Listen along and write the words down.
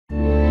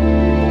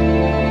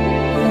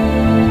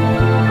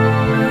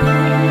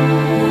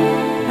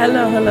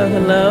Hello, hello,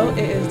 hello.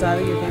 It is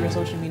Davi, your favorite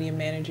social media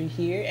manager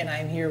here, and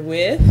I'm here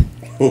with...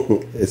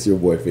 It's your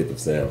boy, Faith of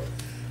Sound.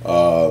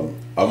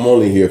 I'm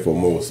only here for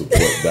moral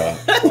support, Doc.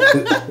 But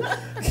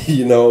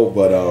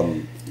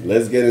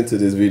let's get into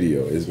this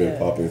video. It's been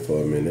popping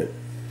for a minute,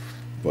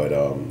 but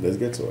let's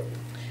get to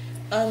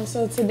it.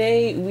 So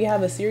today we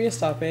have a serious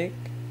topic.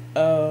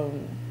 We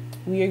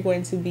are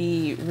going to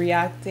be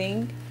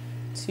reacting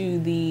to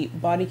the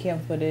body cam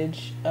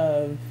footage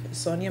of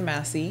Sonya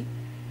Massey.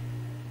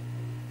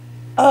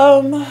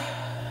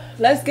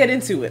 Let's get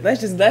into it.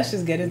 Let's just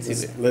get into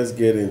it. Let's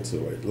get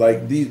into it.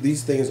 Like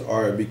these things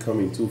are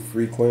becoming too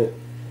frequent,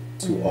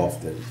 too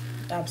often.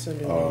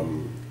 Absolutely.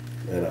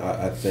 And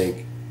I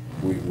think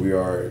we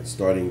are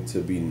starting to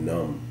be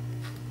numb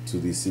to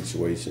these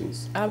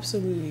situations.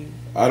 Absolutely.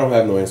 I don't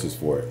have no answers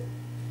for it,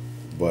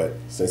 but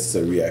since it's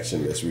a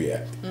reaction, let's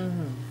react,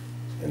 and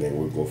then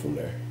we'll go from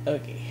there.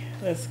 Okay,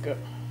 let's go.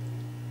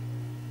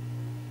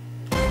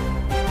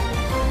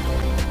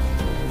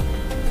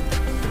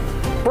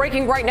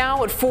 Breaking right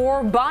now at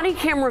 4, body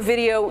camera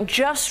video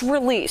just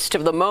released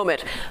of the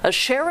moment a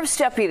sheriff's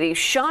deputy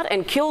shot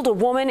and killed a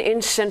woman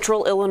in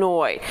central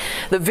Illinois.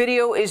 The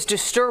video is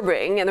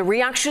disturbing and the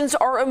reactions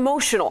are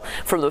emotional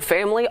from the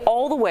family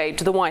all the way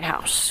to the White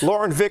House.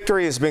 Lauren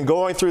Victory has been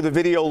going through the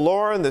video.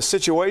 Lauren, the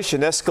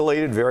situation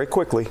escalated very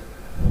quickly.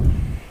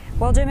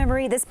 Well, Jim and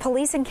Marie, this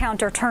police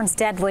encounter turns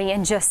deadly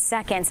in just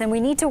seconds, and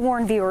we need to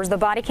warn viewers the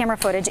body camera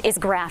footage is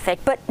graphic,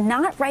 but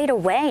not right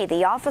away.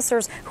 The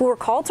officers who were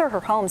called to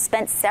her home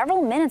spent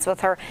several minutes with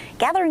her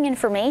gathering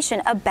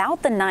information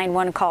about the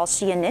 911 call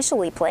she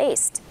initially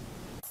placed.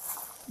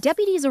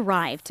 Deputies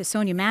arrived to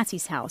Sonya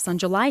Massey's house on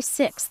July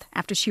 6th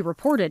after she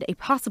reported a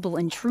possible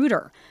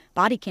intruder.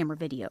 Body camera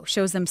video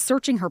shows them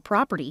searching her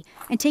property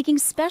and taking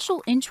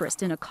special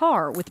interest in a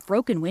car with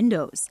broken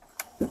windows.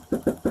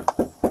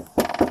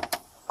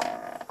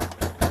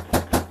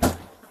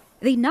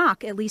 They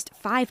knock at least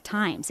 5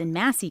 times, and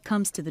Massey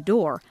comes to the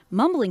door,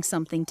 mumbling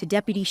something to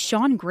Deputy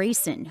Sean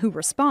Grayson, who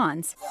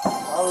responds.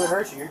 Why would it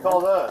hurt you? You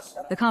called us.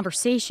 The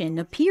conversation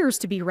appears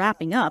to be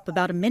wrapping up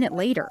about a minute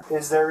later.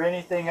 Is there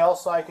anything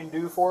else I can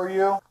do for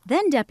you?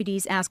 Then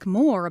deputies ask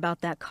more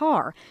about that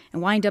car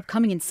and wind up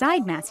coming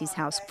inside Massey's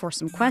house for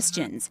some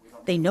questions.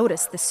 They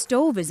notice the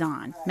stove is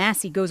on.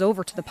 Massey goes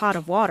over to the pot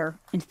of water,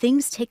 and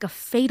things take a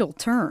fatal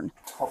turn.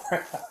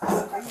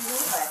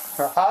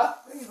 Huh?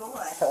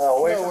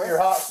 Away from your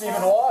hot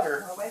steaming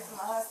water. Away from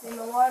my hot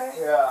steaming water?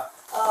 Yeah.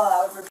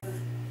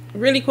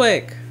 Really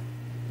quick,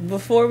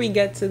 before we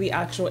get to the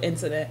actual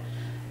incident,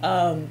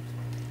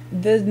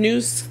 this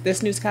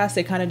newscast,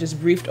 they kind of just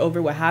briefed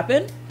over what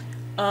happened.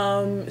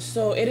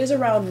 So it is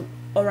around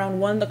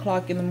 1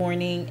 o'clock in the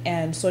morning,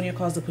 and Sonya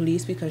calls the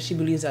police because she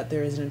believes that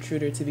there is an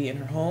intruder to be in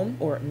her home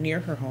or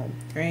near her home,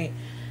 right?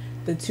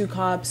 The 2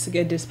 cops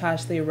get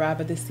dispatched, they arrive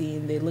at the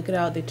scene, they look it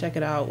out, they check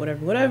it out,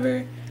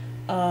 whatever.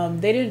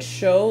 They didn't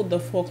show the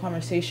full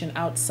conversation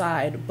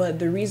outside, but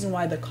the reason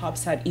why the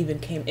cops had even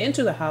came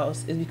into the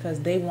house is because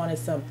they wanted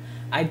some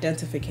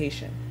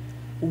identification.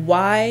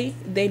 Why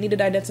they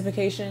needed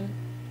identification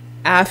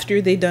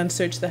after they done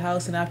searched the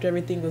house and after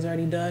everything was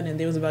already done and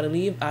they was about to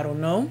leave, I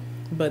don't know,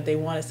 but they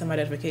wanted some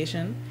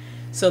identification.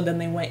 So then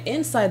they went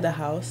inside the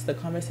house. The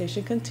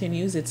conversation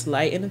continues. It's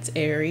light and it's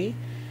airy.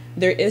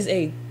 There is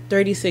a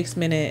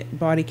 36-minute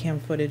body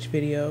cam footage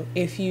video.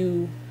 If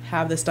you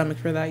have the stomach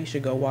for that, you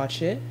should go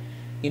watch it.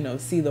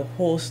 See the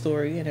whole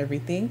story and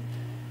everything.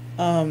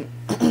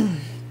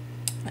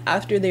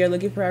 After they are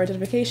looking for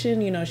identification,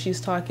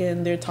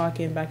 they're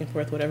talking back and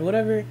forth,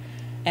 whatever.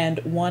 And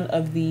one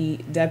of the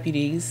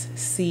deputies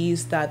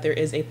sees that there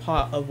is a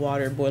pot of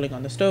water boiling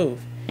on the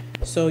stove.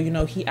 So,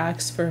 he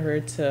asks for her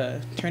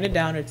to turn it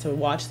down or to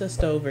watch the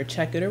stove or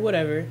check it or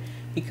whatever,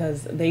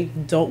 because they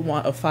don't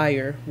want a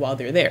fire while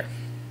they're there.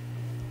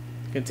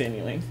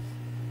 Continuing.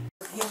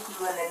 Rebuke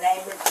you in the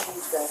name of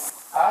Jesus.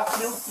 I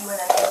Rebuke you in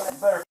the name of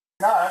better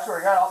not. I swear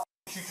to God, I'll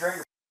shoot you right in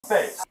your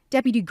face.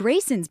 Deputy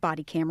Grayson's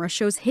body camera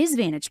shows his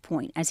vantage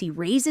point as he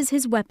raises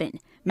his weapon.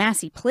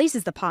 Massey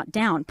places the pot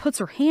down, puts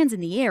her hands in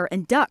the air,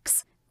 and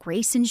ducks.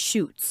 Grayson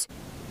shoots.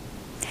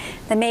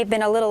 That may have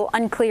been a little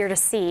unclear to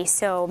see.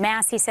 So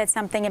Massey said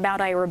something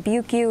about, I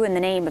rebuke you in the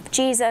name of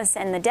Jesus,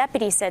 and the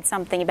deputy said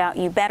something about,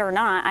 you better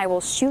not, I will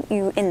shoot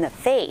you in the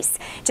face.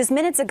 Just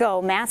minutes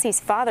ago,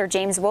 Massey's father,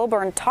 James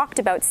Wilburn, talked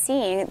about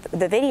seeing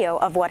the video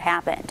of what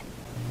happened.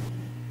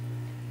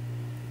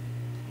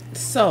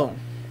 So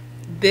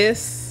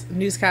this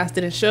newscast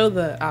didn't show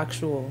the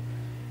actual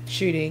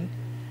shooting.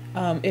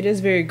 It is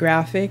very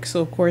graphic,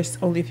 so of course,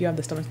 only if you have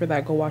the stomach for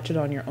that, go watch it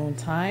on your own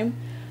time.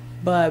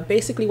 But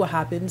basically what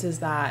happens is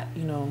that,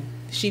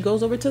 she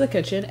goes over to the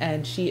kitchen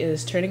and she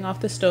is turning off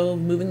the stove,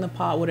 moving the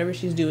pot, whatever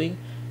she's doing,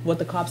 what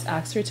the cops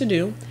asked her to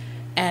do.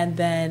 And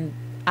then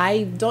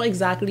I don't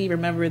exactly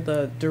remember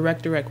the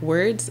direct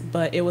words,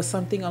 but it was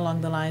something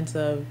along the lines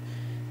of,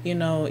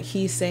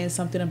 he's saying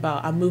something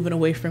about, I'm moving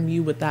away from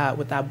you with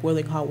that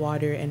boiling hot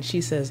water. And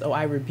she says, oh,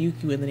 I rebuke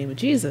you in the name of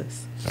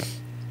Jesus.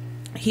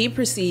 He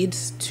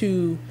proceeds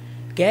to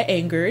get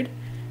angered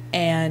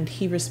and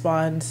he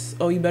responds,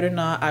 oh, you better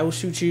not, I will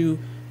shoot you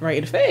right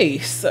in the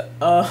face.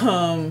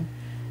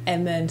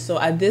 And then so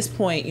at this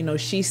point, you know,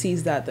 she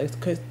sees that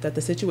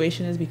the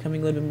situation is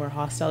becoming a little bit more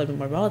hostile, a little bit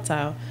more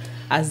volatile,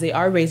 as they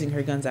are raising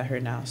her guns at her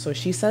now. So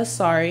she says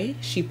sorry.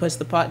 She puts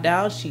the pot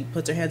down. She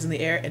puts her hands in the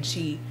air, and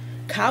she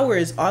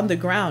cowers on the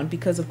ground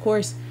because, of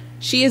course,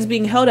 she is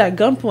being held at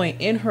gunpoint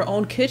in her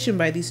own kitchen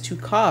by these two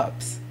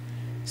cops.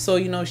 So,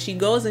 you know, she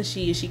goes and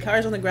she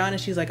cowers on the ground,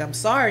 and she's like, I'm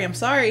sorry.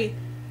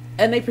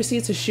 And they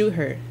proceed to shoot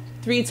her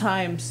 3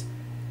 times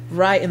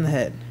right in the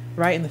head,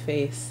 right in the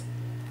face.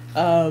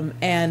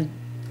 And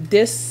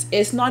this,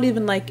 it's not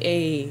even like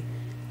a,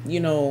 you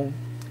know,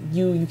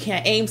 you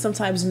can't aim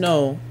sometimes.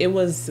 No, it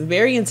was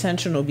very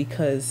intentional,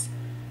 because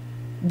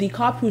the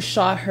cop who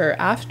shot her,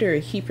 after,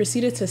 he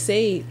proceeded to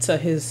say to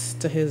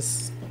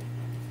his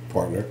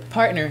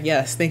partner,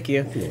 yes, thank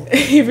you. Yeah.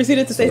 He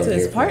proceeded to say to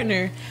his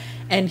partner,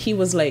 and he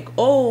was like,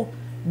 oh,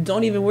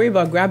 don't even worry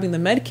about grabbing the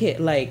med kit,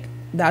 like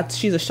that,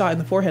 she's a shot in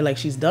the forehead, like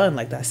she's done,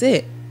 like that's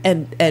it.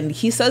 And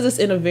he says this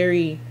in a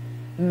very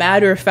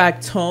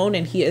matter-of-fact tone,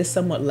 and he is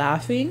somewhat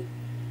laughing.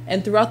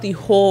 And throughout the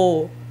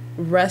whole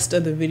rest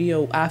of the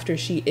video, after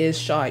she is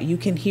shot, you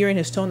can hear in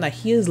his tone that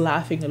he is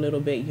laughing a little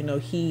bit. You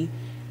know,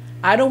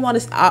 I don't want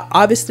to,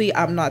 obviously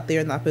I'm not there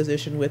in that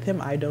position with him.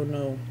 I don't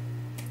know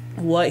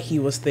what he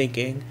was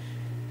thinking,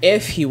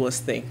 if he was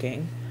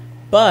thinking,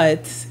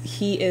 but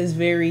he is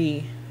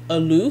very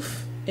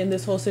aloof in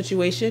this whole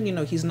situation. You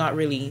know, he's not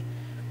really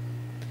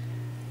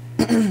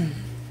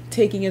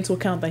taking into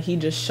account that he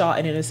just shot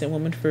an innocent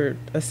woman for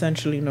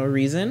essentially no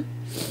reason.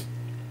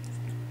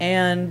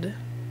 And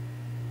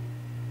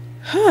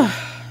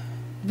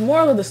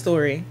moral of the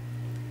story,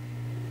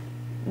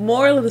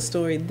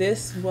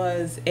 this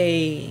was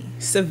a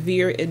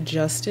severe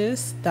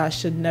injustice that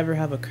should never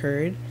have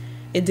occurred.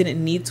 It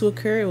didn't need to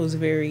occur. It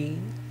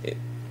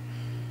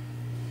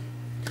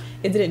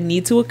didn't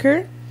need to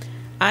occur.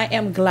 I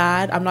am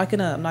glad, I'm not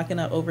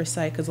gonna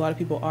oversight, because a lot of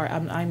people are,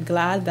 I'm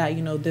glad that,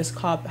 you know, this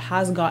cop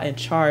has gotten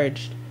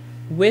charged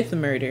with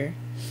murder.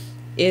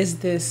 Is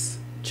this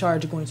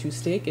charge going to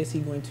stick? Is he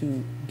going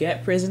to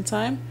get prison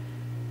time?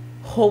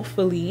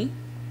 Hopefully.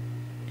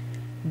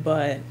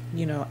 But,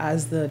 you know,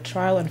 as the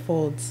trial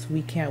unfolds,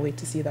 we can't wait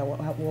to see that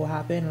what will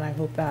happen. And I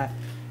hope that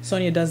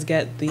Sonya does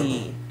get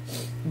the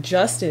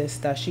justice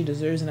that she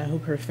deserves, and I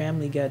hope her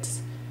family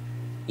gets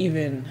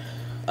even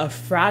a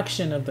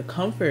fraction of the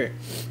comfort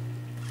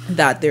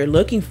that they're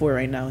looking for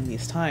right now in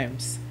these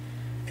times.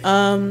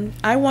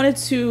 I wanted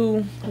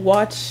to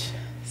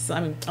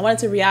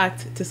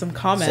react to some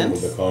comments. Some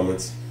of the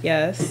comments.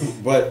 Yes.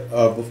 But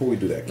before we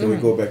do that, can we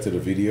go back to the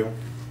video?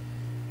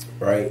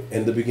 Right?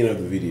 In the beginning of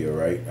the video,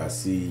 right, I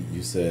see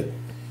you said,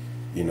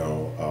 you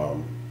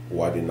know,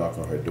 why they knock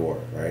on her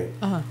door, right?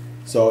 Uh-huh.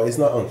 So it's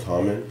not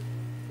uncommon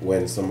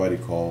when somebody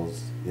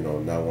calls, you know,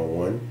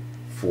 911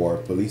 for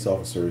police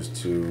officers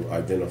to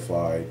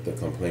identify the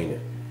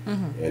complainant.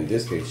 Mm-hmm. In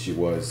this case, she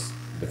was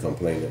the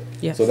complainant.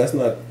 Yes. So that's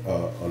not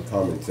an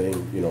uncommon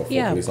thing, you know, for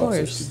police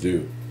officers to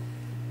do.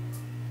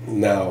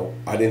 Now,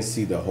 I didn't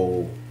see the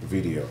whole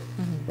video,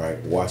 mm-hmm. right?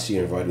 Why she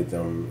invited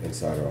them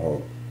inside her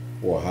home,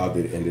 or how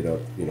they ended up,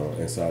 you know,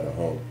 inside her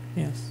home.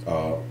 Yes.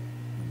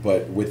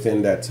 But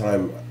within that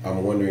time,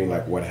 I'm wondering,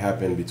 like, what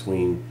happened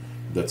between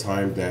the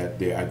time that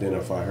they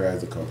identify her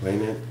as a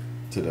complainant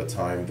to the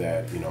time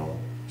that, you know,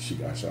 she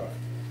got shot.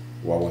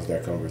 What was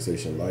that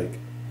conversation like?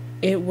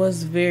 It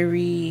was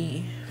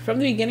very, from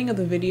the beginning of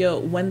the video,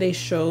 when they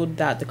showed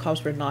that the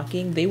cops were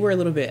knocking, they were a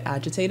little bit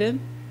agitated.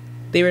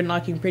 They were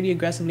knocking pretty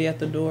aggressively at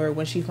the door.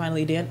 When she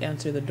finally didn't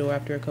answer the door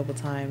after a couple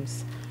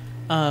times,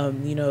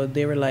 you know,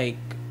 they were like,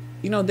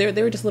 you know,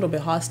 they were just a little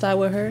bit hostile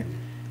with her.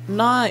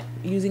 Not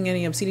using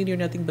any obscenity or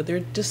nothing, but they're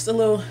just a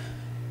little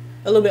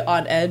bit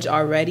on edge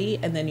already.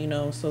 And then, you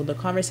know, so the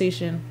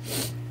conversation,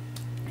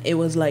 it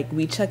was like,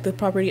 we checked the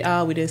property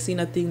out, we didn't see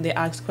nothing. They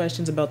asked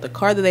questions about the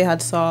car that they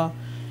had saw,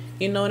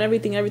 you know, and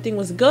everything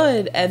was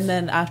good. And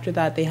then after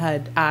that, they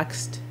had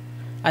asked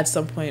at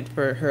some point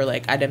for her,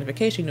 like,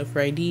 identification, you know, for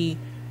ID,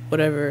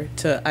 whatever,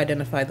 to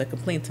identify the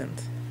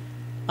complainant.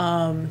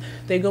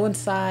 They go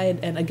inside,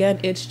 and again,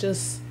 it's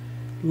just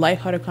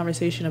lighthearted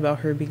conversation about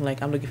her being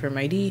like, I'm looking for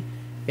my ID,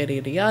 yada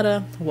yada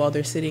yada, while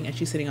they're sitting, and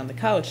she's sitting on the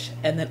couch.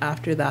 And then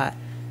after that,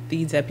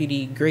 the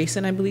deputy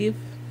Grayson, I believe,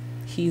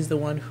 he's the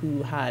one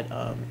who had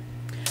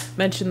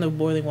mentioned the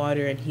boiling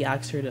water, and he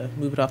asked her to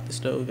move it off the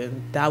stove,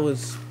 and that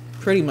was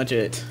pretty much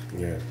it.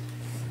 Yeah,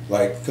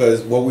 like,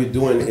 because what we're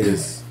doing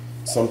is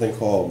something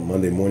called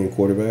Monday morning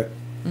quarterback,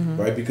 mm-hmm.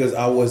 right? Because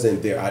I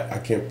wasn't there, I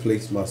can't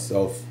place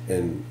myself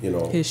in, you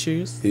know, his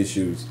shoes,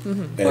 mm-hmm.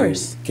 and of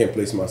course. Can't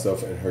place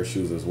myself in her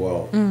shoes as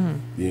well.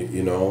 Mm-hmm.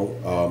 You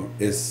know,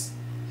 it's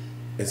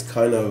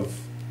kind of,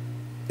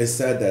 it's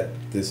sad that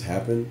this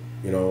happened.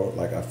 You know,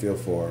 like, I feel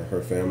for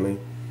her family,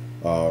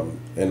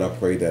 and I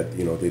pray that,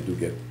 you know, they do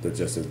get the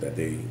justice that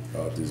they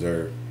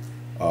deserve.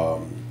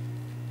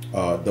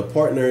 The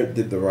partner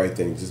did the right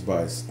thing just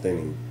by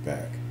standing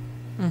back,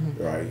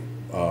 mm-hmm. right?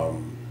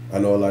 I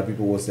know a lot of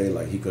people will say,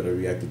 like, he could have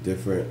reacted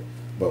different,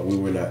 but we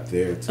were not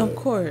there to, of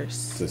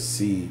course, to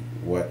see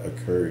what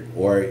occurred,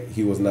 or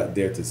he was not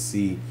there to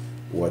see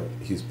what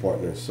his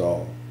partner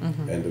saw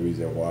and the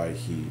reason why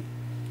he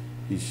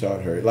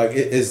shot her. Like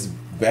it's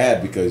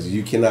bad because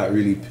you cannot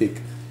really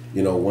pick,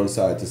 one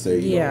side to say,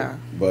 you know,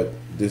 but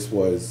this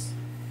was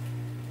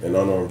an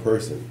unarmed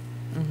person,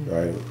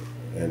 right?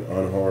 An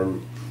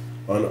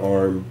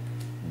unarmed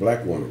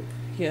black woman.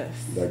 Yes.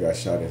 That got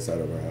shot inside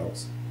of her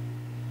house.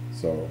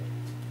 So,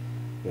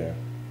 yeah.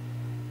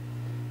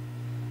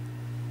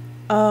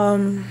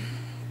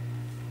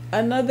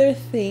 Another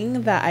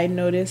thing that I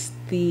noticed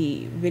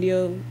the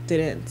video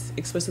didn't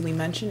explicitly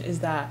mention is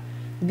that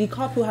the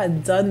cop who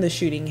had done the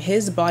shooting,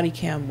 his body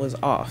cam was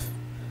off.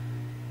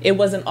 It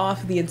wasn't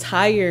off the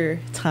entire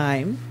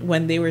time.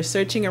 When they were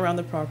searching around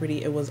the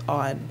property, it was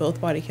on.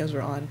 Both body cams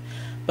were on.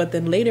 But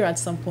then later at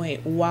some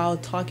point, while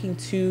talking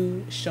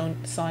to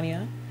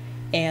Sonya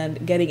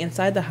and getting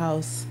inside the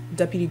house,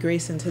 Deputy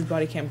Grayson's, his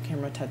body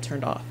camera had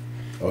turned off.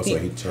 Oh, so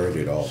he turned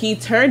it off. He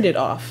turned it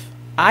off.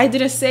 I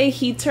didn't say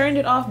he turned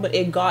it off, but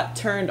it got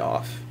turned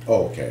off.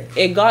 Oh, okay.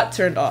 It got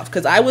turned off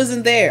because I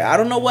wasn't there. I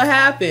don't know what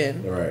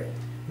happened. Right.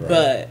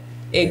 But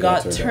it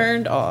got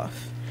turned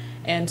off.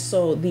 And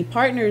so the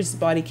partner's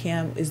body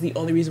cam is the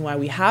only reason why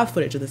we have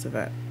footage of this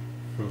event.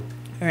 All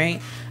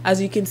right.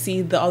 As you can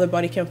see, the other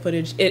body cam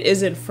footage, it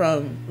isn't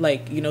from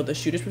the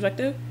shooter's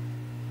perspective.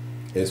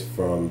 It's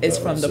from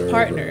the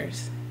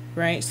partners,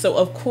 right? So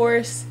of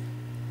course,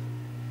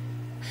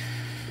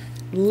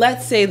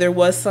 let's say there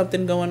was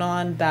something going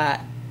on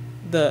that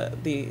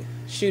the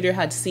shooter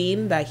had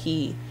seen that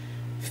he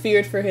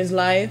feared for his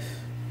life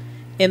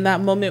in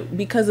that moment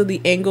because of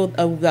the angle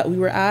that we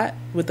were at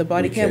with the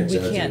body cam. We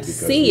can't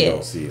see it.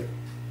 Don't see it.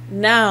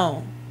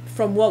 Now,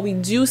 from what we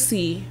do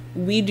see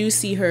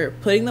her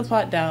putting the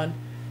pot down,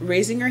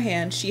 raising her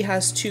hand. She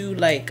has two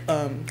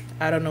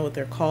I don't know what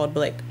they're called,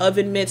 but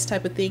oven mitts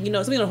type of thing,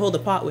 something to hold the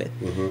pot with.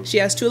 She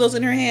has two of those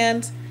in her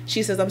hands.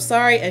 She says, "I'm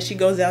sorry," and she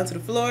goes down to the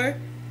floor.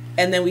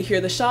 And then we hear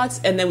the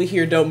shots, and then we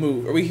hear "don't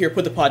move," or we hear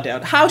 "put the pot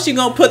down." How's she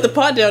gonna put the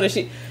pot down if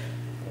she,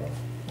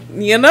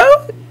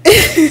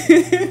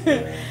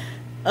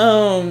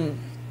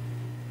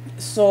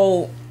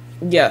 So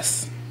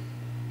yes,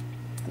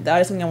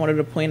 that is something I wanted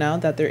to point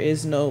out, that there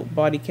is no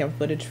body cam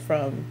footage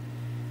from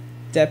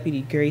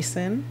Deputy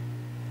Grayson.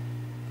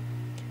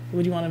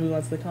 Would you want to move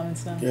on to the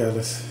comments now? Yeah,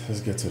 let's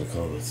get to the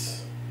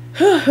comments.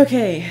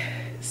 Okay,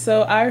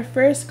 so our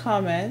first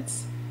comment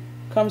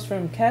comes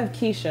from Kev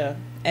Keisha.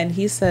 And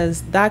he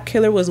says, that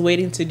killer was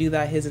waiting to do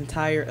that his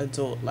entire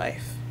adult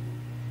life.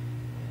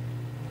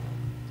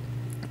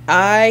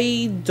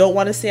 I don't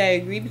want to say I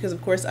agree because,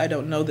 of course, I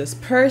don't know this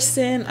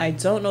person.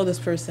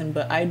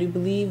 But I do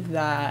believe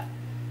that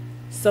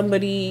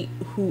somebody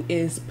who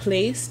is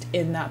placed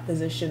in that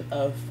position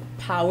of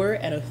power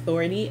and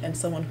authority, and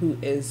someone who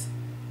is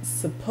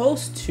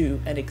supposed to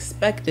and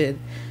expected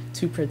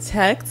to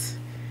protect,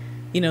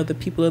 the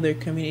people of their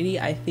community,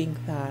 I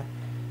think that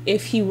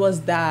if he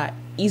was that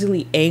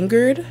easily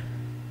angered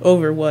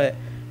over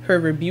her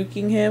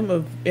rebuking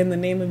him in the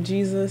name of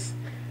Jesus,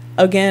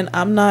 again,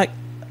 I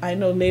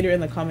know later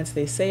in the comments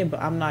they say,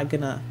 but I'm not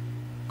gonna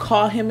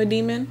call him a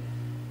demon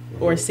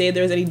or say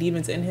there's any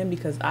demons in him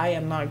because I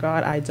am not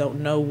God. I don't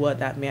know what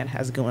that man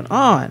has going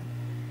on,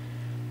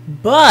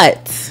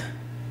 but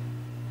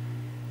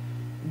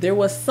there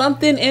was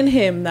something in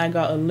him that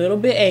got a little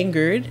bit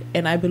angered.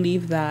 And I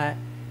believe that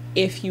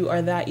if you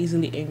are that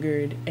easily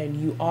angered and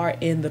you are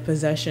in the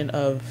possession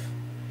of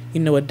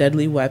a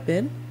deadly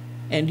weapon,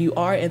 and you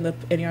are in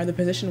the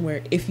position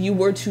where if you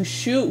were to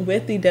shoot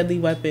with the deadly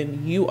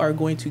weapon, you are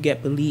going to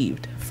get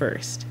believed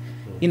first.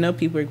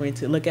 People are going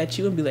to look at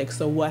you and be like,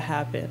 so what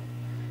happened?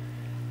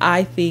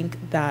 I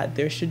think that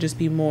there should just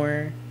be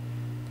more.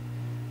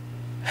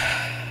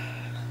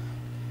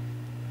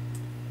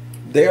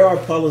 There are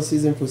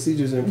policies and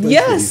procedures in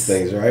place for these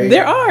things, right?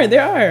 There are.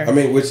 I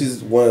mean, which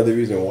is one of the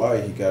reasons why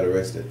he got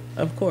arrested.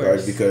 Of course.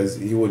 Right? Because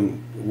he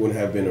wouldn't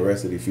have been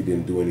arrested if he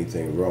didn't do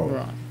anything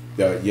wrong.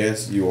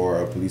 Yes, you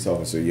are a police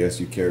officer. Yes,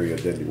 you carry a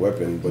deadly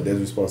weapon, but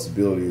there's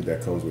responsibility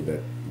that comes with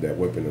that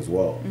weapon as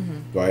well,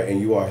 right? And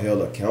you are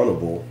held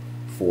accountable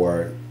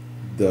for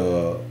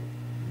the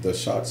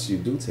shots you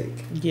do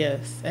take.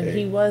 Yes, and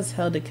he was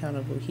held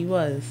accountable. He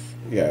was.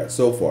 Yeah,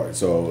 so far.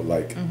 So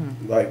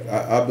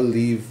I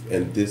believe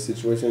in this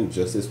situation,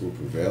 justice will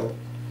prevail.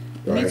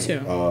 Right? Me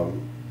too.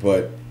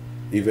 But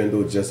even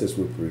though justice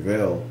will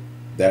prevail,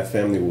 that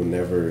family will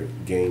never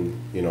gain,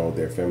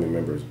 their family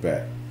members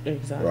back.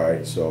 Exactly.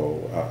 Right.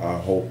 So I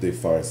hope they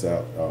find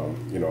out,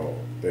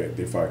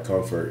 they find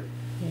comfort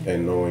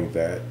in knowing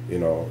that,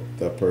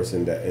 the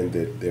person that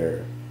ended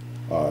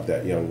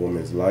that young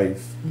woman's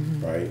life,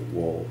 right,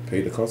 will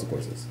pay the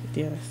consequences.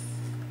 Yes.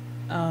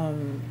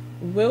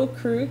 Will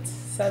Crute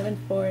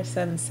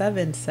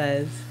 7477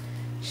 says,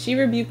 she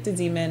rebuked the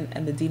demon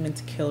and the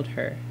demons killed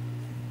her.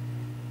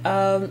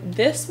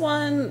 This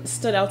one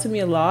stood out to me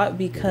a lot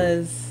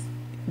because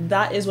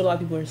that is what a lot of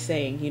people are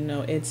saying.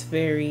 It's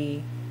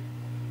very...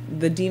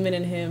 The demon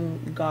in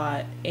him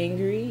got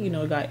angry,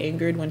 got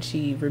angered when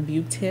she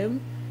rebuked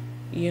him.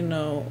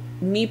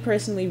 Me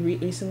personally,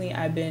 recently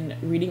I've been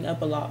reading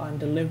up a lot on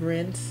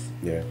deliverance.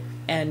 Yeah.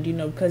 And, you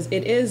know, because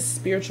it is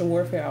spiritual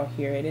warfare out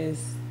here. It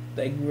is,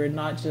 like, we're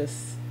not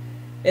just...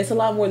 It's a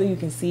lot more than you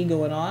can see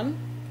going on.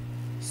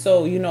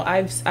 So, you know,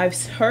 I've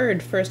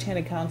heard firsthand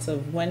accounts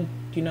of when,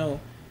 you know,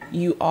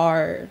 you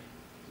are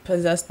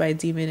possessed by a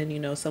demon and, you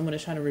know, someone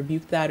is trying to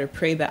rebuke that or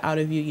pray that out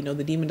of you. You know,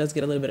 the demon does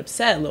get a little bit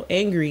upset, a little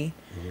angry.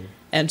 Mm-hmm.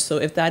 And so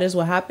if that is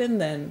what happened,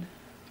 then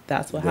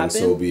that's what happened.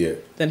 Then so be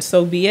it. Then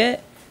so be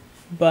it.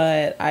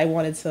 But I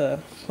wanted to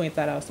point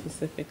that out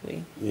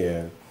specifically.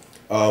 Yeah.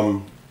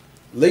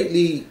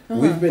 Lately,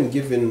 we've been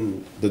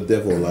giving the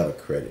devil a lot of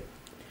credit.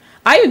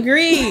 I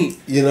agree.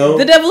 You know,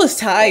 the devil is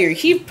tired.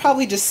 He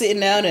probably just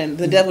sitting down, and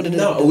the devil didn't.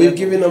 No, we've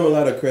given him a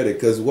lot of credit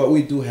because what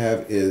we do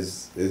have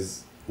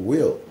is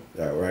will,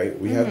 right?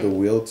 We have the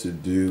will to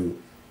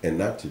do and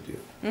not to do,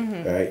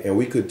 right? And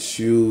we could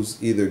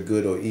choose either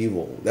good or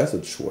evil. That's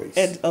a choice.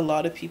 And a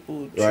lot of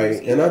people choose right?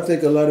 evil. And I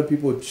think a lot of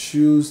people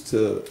choose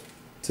to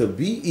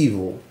be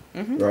evil.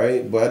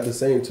 Right, but at the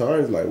same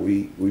time, like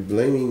we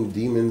blaming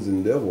demons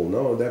and devil.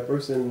 No, that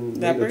person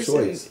made a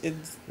choice,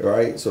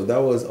 right? So that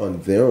was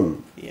on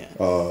them. Yeah.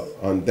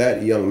 On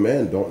that young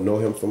man, don't know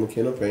him from a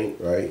can of paint,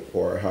 right?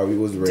 Or how he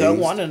was raised.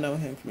 Don't want to know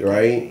him from a can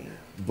of paint.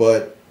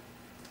 But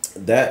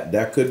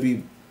that could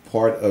be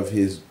part of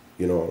his,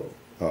 you know,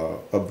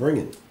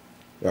 upbringing.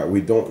 Right?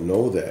 We don't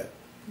know that,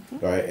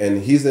 right?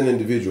 And he's an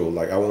individual.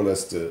 Like I want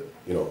us to,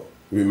 you know,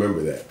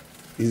 remember that.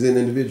 He's an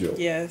individual.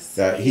 Yes.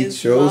 That he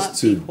chose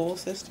to the whole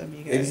system.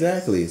 You guys.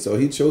 Exactly. So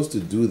he chose to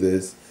do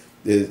this.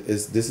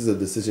 This is a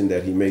decision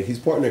that he made. His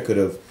partner could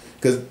have,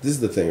 because this is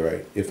the thing,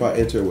 right? If I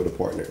enter with a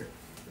partner,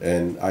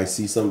 and I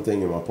see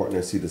something, and my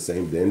partner see the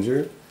same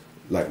danger,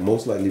 like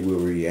most likely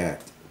we'll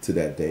react to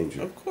that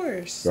danger. Of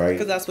course. Right.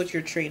 Because that's what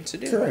you're trained to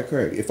do.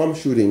 Correct. If I'm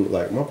shooting,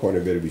 like my partner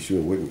better be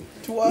shooting with me.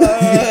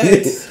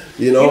 What?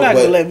 You know, you're not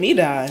but gonna let me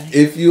die.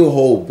 If you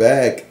hold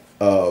back,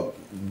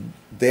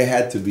 there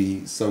had to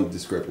be some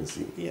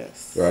discrepancy.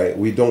 Yes. Right?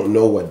 We don't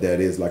know what that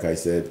is. Like I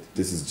said,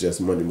 this is just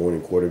Monday morning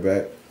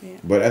quarterback. Yeah.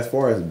 But as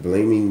far as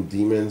blaming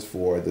demons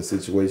for the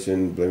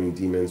situation, blaming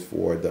demons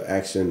for the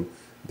action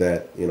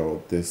that, you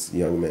know, this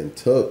young man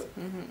took,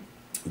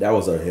 that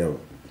was on him.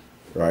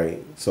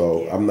 Right?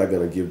 So I'm not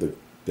going to give the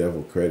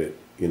devil credit,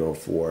 you know,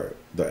 for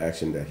the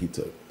action that he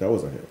took. That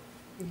was on him.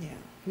 Yeah.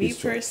 Me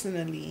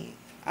personally,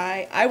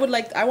 I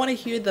want to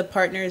hear the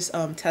partner's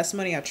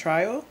testimony at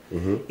trial,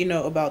 you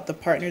know, about the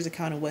partner's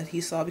account of what he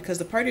saw, because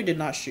the partner did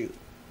not shoot.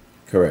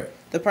 Correct.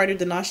 The partner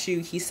did not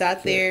shoot. He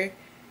sat there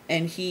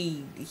and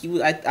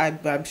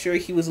I'm sure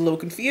he was a little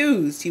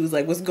confused. He was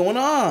like, what's going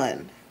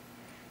on?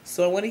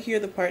 So I want to hear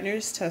the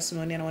partner's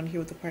testimony, and I want to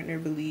hear what the partner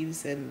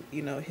believes and,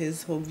 you know,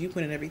 his whole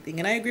viewpoint and everything.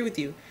 And I agree with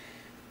you.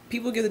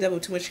 People give the devil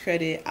too much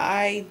credit.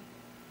 I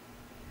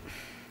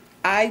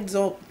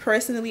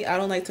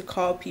don't like to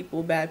call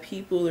people bad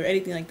people or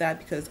anything like that,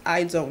 because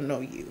I don't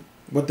know you.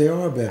 But they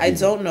are bad people. I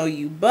don't know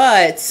you,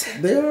 but...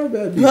 They are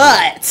bad people.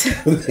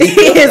 But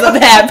he is a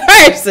bad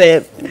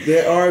person.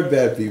 They are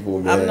bad people,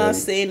 man. I'm not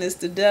saying it's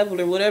the devil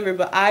or whatever,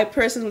 but I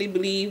personally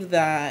believe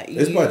that...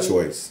 It's by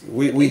choice.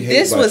 We hate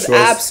this by was choice.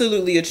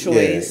 Absolutely a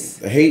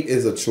choice. Yeah. Hate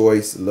is a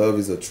choice. Love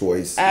is a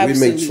choice.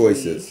 Absolutely. We make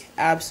choices.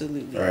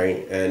 Absolutely.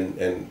 Right?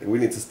 And we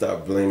need to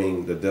stop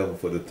blaming the devil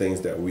for the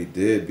things that we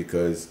did,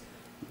 because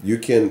you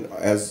can,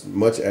 as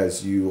much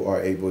as you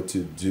are able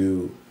to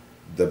do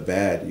the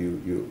bad,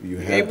 you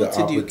have the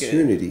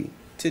opportunity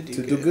to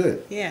do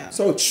good. Yeah.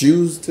 So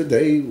choose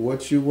today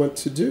what you want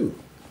to do,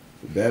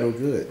 bad or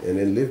good, and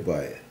then live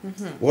by it.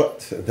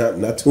 What?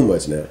 Not too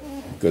much now,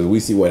 because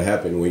we see what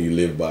happened when you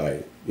live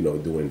by, you know,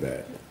 doing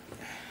bad.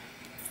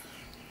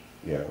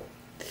 Yeah.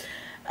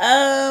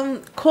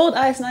 Cold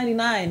Ice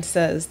 99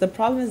 says the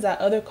problem is that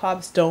other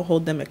cops don't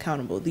hold them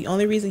accountable. The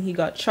only reason he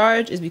got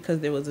charged is because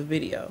there was a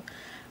video.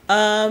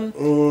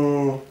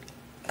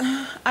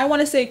 I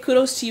want to say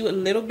kudos to you a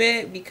little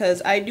bit,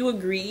 because I do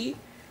agree.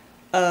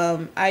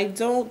 I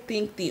don't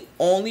think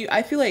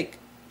I feel like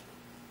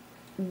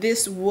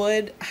this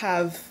would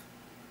have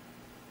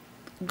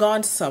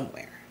gone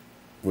somewhere.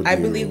 I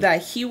believe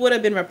that he would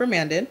have been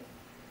reprimanded.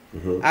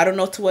 I don't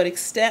know to what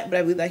extent, but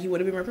I believe that he would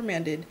have been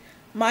reprimanded.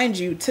 Mind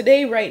you,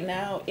 today, right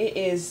now, it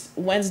is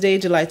Wednesday,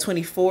 July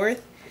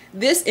 24th.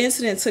 This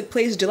incident took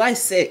place July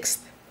 6th.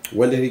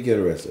 When did he get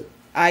arrested?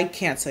 I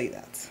can't tell you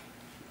that.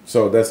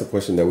 So that's a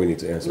question that we need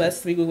to answer.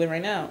 Let's Google it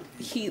right now.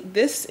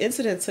 This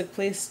incident took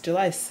place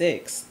July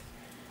 6th.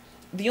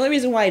 The only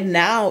reason why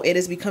now it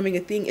is becoming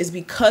a thing is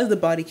because the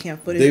body cam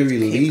footage They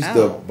released came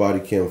the out. body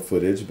cam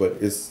footage, but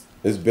it's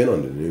been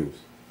on the news.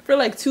 For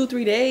like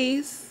 2-3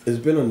 days. It's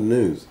been on the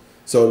news.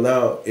 So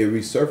now it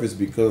resurfaced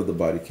because of the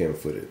body cam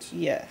footage.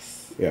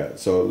 Yes. Yeah.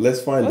 So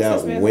let's find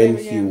out when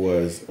he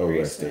was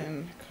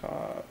arrested.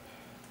 Cop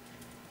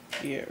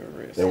get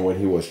arrested. And when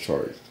he was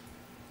charged.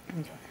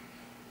 Okay.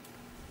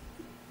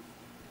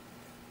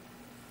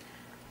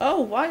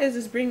 Oh, why is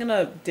this bringing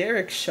up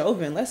Derek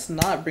Chauvin? Let's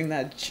not bring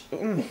that.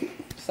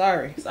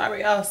 Sorry,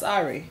 y'all.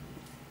 Sorry.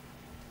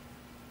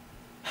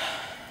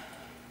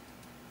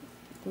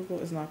 Google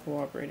is not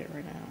cooperating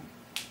right now.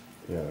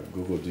 Yeah,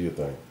 Google, do your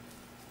thing.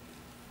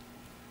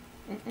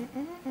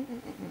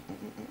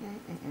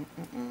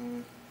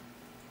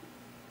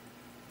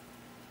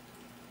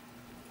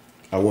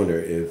 I wonder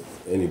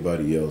if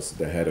anybody else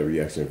that had a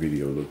reaction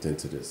video looked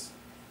into this.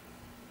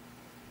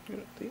 I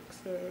don't think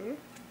so.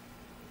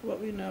 What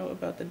we know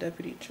about the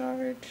deputy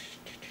charged.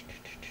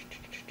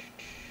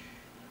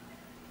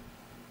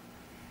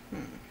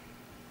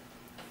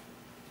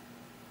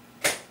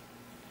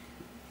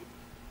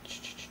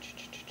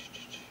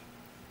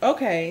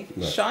 Okay,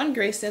 No. Sean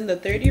Grayson, the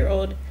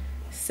 30-year-old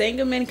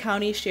Sangamon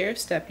County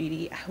Sheriff's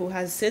deputy who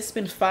has since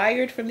been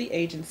fired from the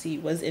agency,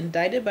 was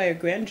indicted by a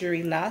grand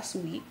jury last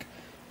week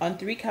on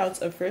 3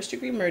 counts of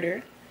first-degree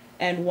murder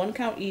and 1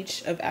 count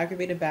each of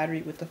aggravated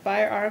battery with a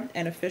firearm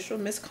and official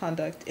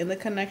misconduct in the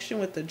connection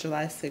with the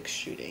July 6th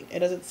shooting. It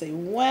doesn't say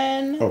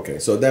when. Okay,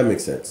 so that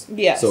makes sense.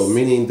 Yes. So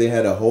meaning they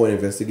had a whole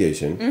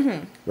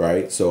investigation,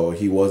 right? So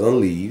he was on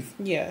leave.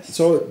 Yes.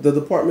 So the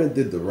department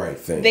did the right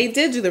thing. They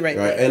did do the right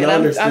Right, thing. and I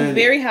I'm understand-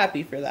 very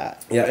happy for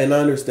that. Yeah, and I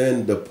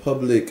understand the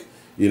public,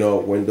 you know,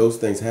 when those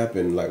things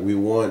happen, like we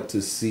want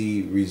to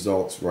see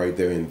results right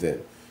there and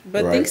then.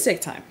 But right? things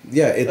take time.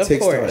 Yeah, it Of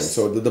takes time. course.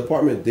 So the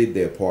department did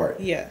their part.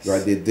 Yes.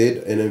 Right, they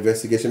did an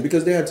investigation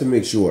because they had to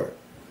make sure.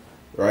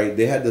 Right,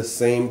 they had the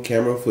same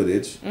camera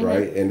footage,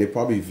 right, and they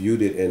probably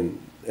viewed it and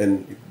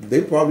they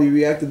probably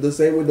reacted the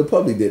same way the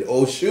public did.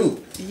 Oh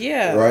shoot!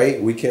 Yeah.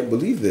 Right, we can't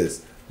believe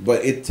this.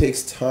 But it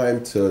takes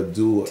time to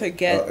do To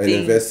get an things.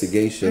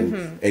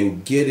 investigation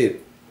and get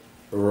it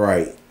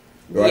right.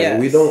 Right, Yes.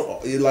 we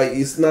don't like.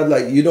 It's not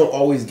like you don't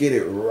always get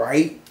it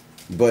right,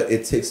 but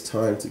it takes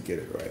time to get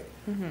it right.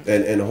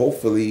 And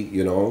hopefully,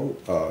 you know,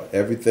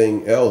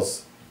 everything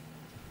else,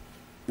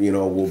 you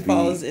know, will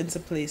Falls be into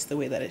place the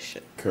way that it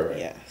should. correct.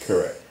 Yes.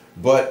 Correct.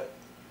 But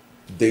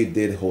they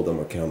did hold them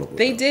accountable.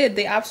 They though. did.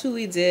 They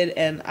absolutely did.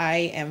 And I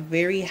am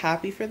very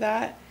happy for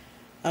that.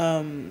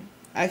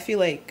 I feel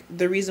like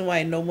the reason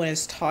why no one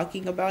is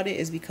talking about it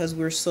is because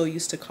we're so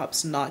used to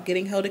cops not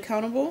getting held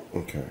accountable.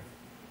 Okay.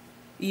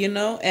 You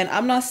know, and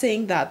I'm not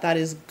saying that that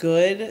is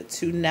good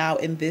to now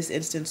in this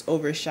instance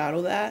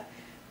overshadow that,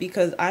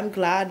 because I'm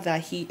glad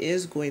that he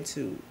is going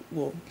to,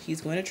 well,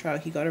 he's going to trial.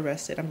 He got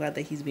arrested. I'm glad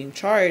that he's being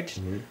charged.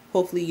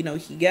 Hopefully, you know,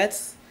 he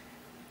gets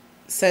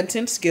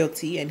sentenced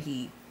guilty and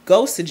he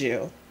goes to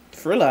jail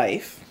for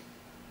life.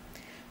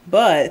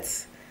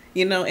 But,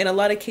 you know, in a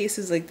lot of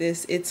cases like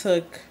this, it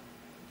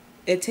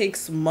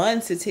takes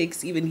months, it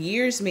takes even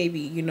years maybe,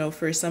 you know,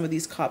 for some of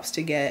these cops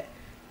to get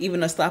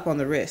even a slap on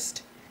the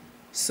wrist.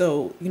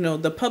 So, you know,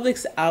 the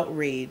public's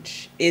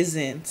outrage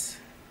it's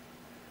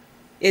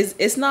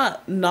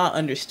not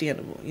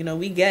understandable. You know,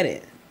 we get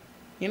it,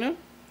 you know?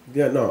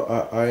 Yeah, no,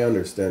 I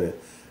understand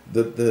it.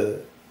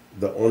 The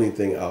only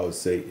thing I would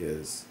say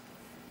is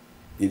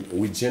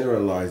we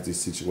generalize these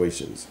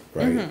situations,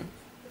 right?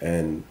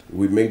 And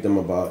we make them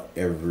about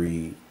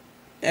everybody.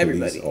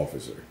 Police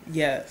officer,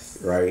 Yes.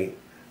 right?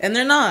 And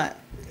they're not.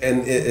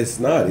 And it's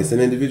not. It's an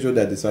individual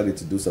that decided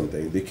to do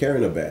something. They're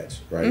carrying a badge,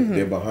 right?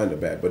 They're behind a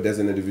badge, but there's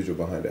an individual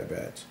behind that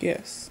badge.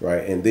 Yes.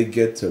 Right? And they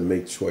get to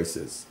make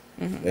choices.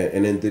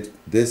 And in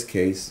this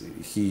case,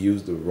 he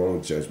used the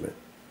wrong judgment,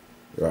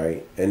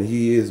 right? And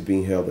he is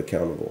being held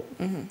accountable.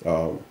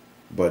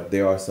 But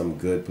there are some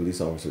good police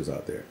officers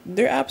out there.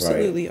 There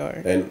absolutely right?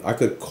 are. And I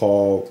could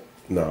call...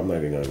 No, I'm not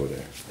even going to go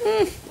there.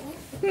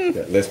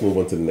 Yeah, let's move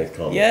on to the next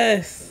comment.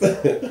 Yes.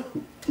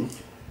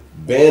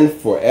 Banned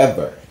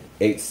forever,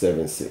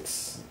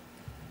 876.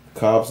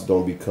 Cops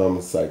don't become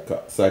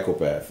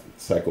psychopaths.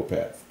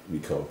 Psychopaths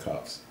become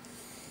cops.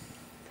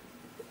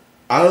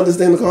 I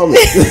understand the comment.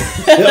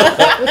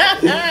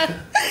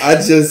 I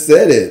just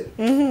said it.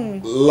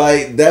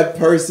 Like that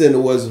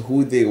person was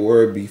who they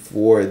were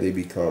before they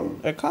become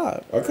A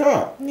cop. a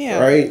cop. Yeah.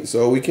 Right?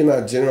 So we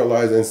cannot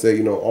generalize and say,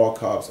 you know, all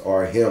cops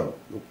are him.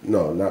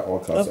 No, not all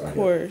cops are him. Of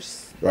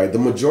course. Right? The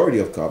majority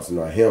of cops are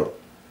not him.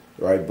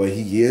 Right? But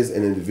he is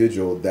an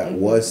individual that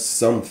was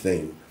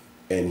something,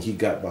 and he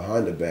got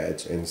behind the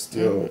badge and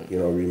still, you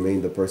know,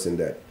 remained the person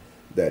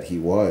that he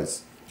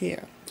was.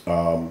 Yeah.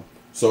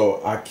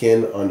 So I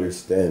can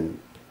understand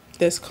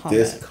This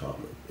comment.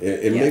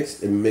 It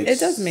Yes. makes It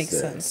does make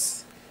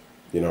sense.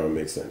 You know, it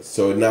makes sense.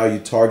 So now you're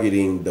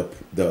targeting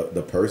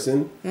the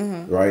person,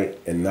 right,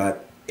 and not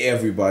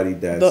everybody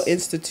that's The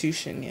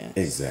institution, yeah.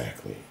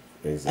 exactly.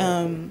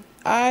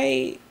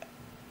 I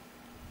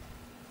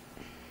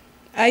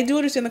do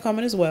understand the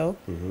comment as well,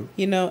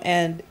 you know,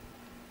 and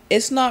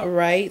it's not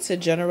right to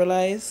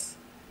generalize,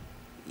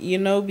 you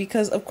know,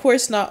 because of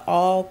course not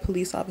all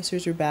police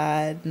officers are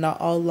bad, not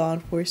all law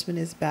enforcement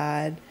is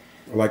bad.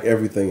 Like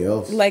everything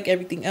else. Like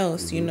everything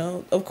else, you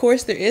know. Of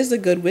course there is the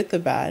good with the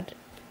bad,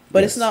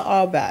 but it's Yes. not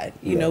all bad.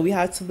 You No. know, we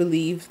have to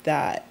believe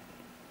that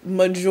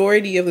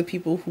majority of the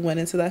people who went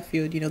into that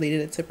field, you know, they did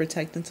it to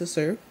protect and to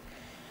serve.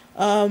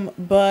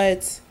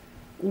 But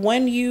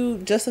when you,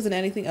 just as in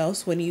anything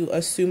else, when you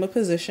assume a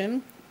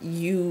position,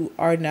 you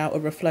are now a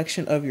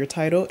reflection of your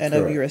title and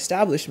of Correct. your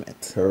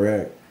establishment.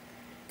 Correct.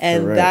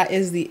 And Correct. that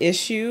is the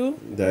issue,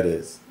 That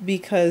is.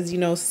 because, you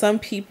know, some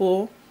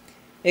people,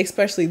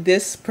 especially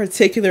this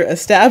particular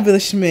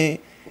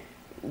establishment,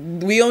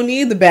 we don't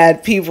need the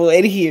bad people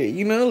in here,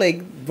 you know,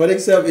 like But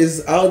except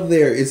it's out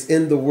there, it's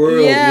in the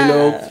world. Yeah. You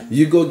know,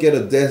 you go get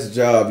a desk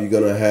job, you're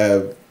gonna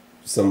have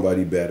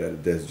somebody bad at a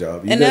desk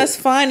job, and that's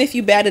fine if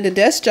you bad at a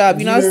desk job.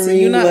 You're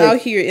not like, out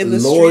here in the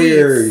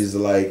lawyers. streets.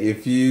 Like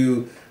if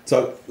you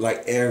talk,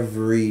 like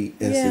every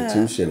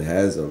institution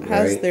has them.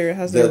 Has right? their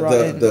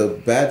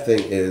the bad thing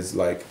is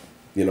like,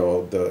 you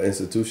know, the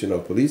institution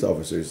of police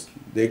officers,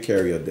 they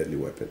carry a deadly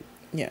weapon.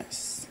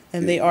 Yes,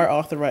 and they are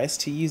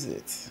authorized to use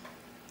it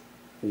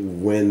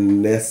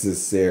when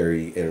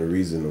necessary and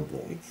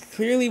reasonable.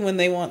 Clearly, when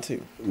they want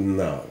to.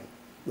 No,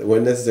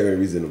 when necessary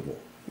and reasonable.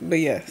 But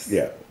yes.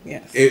 Yeah.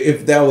 Yes.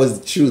 If that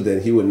was true,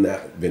 then he would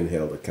not have been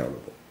held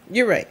accountable.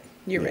 You're right.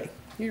 You're right.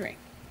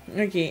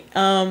 Okay.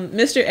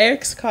 Mr.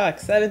 Eric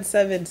Cox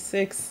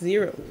 7760.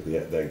 Yeah,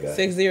 that guy.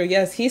 60.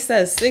 Yes, he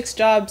says 6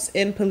 jobs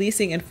in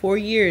policing in 4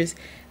 years.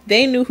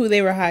 They knew who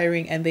they were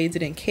hiring and they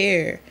didn't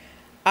care.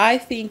 I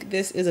think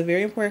this is a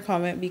very important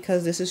comment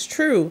because this is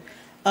true.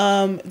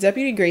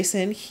 Deputy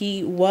Grayson,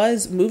 he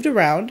was moved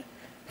around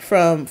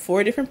from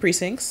 6 different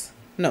precincts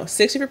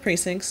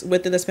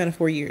within the span of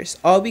 4 years,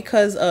 all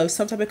because of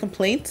some type of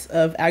complaint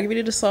of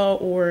aggravated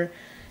assault or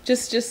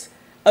just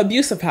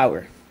abuse of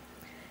power.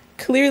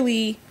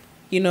 Clearly,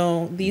 you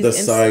know, the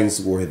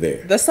signs were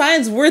there. The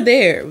signs were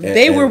there.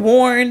 They were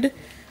warned.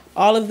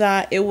 All of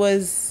that. It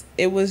was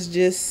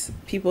just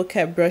people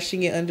kept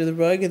brushing it under the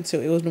rug until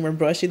it was no more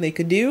brushing they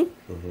could do.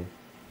 Mm-hmm.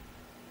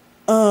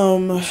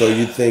 So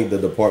you think the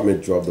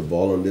department dropped the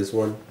ball on this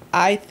one?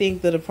 I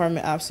think the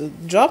department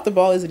absolutely dropped the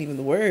ball. Isn't even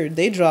the word.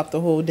 They dropped the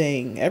whole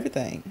dang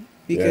everything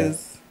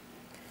because. Yeah.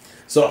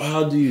 So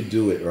how do you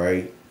do it,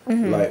 right?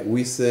 Mm-hmm. Like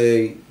we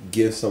say,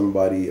 give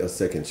somebody a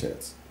second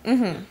chance.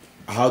 Mm-hmm.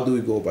 How do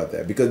we go about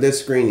that? Because they're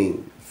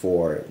screening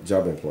for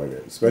job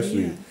employment,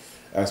 especially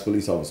as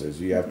police officers.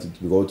 You have to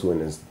go to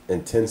an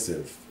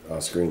intensive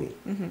screening.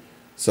 Mm-hmm.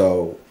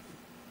 So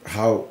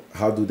how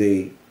do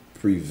they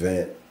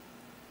prevent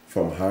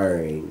from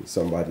hiring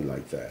somebody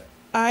like that?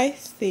 I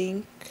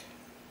think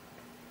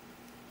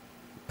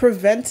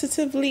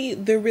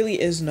preventatively, there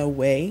really is no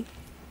way.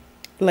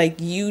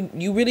 Like you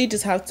really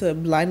just have to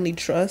blindly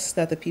trust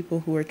that the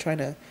people who are trying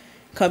to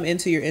come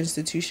into your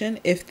institution,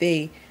 if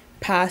they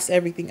pass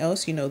everything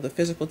else, you know, the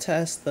physical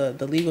test, the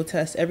legal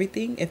test,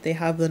 everything, if they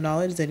have the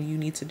knowledge, then you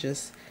need to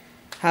just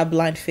have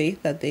blind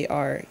faith that they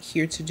are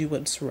here to do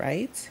what's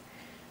right.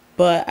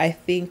 But I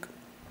think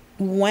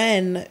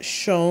when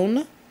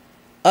shown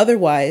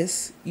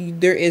otherwise,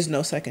 there is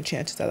no second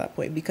chances at that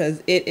point,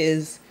 because it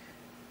is,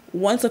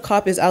 once a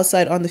cop is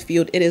outside on the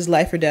field, it is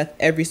life or death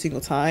every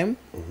single time.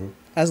 Mm-hmm.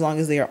 As long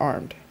as they are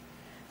armed,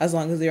 as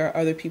long as there are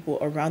other people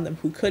around them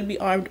who could be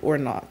armed or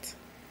not.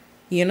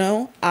 You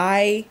know,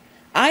 I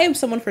am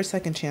someone for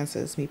second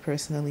chances, me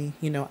personally.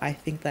 You know, I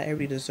think that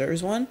everybody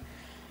deserves one.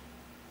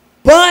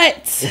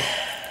 But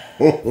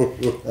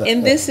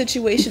in this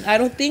situation, I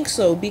don't think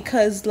so,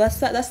 because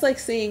that's like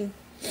saying,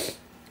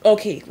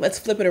 okay, let's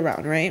flip it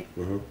around, right?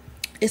 Mm-hmm.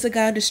 It's a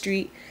guy on the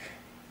street.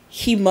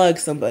 He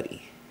mugs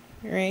somebody,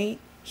 right?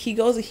 He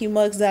goes and he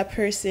mugs that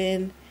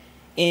person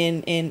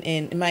in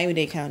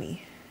Miami-Dade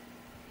County.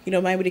 You know,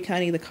 Miami-Dade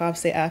County, the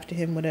cops say after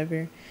him,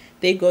 whatever.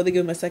 They give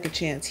him a second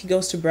chance. He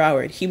goes to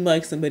Broward. He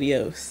mugs somebody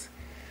else.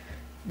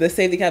 The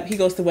safety cop,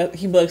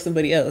 he mugs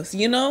somebody else.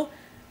 You know,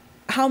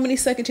 how many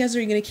second chances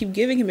are you going to keep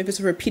giving him if it's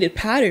a repeated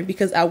pattern?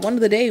 Because at one of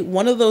the day,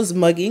 one of those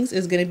muggings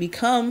is going to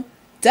become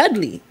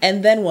deadly.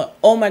 And then what?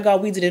 Oh my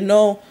God, we didn't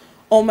know.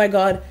 Oh my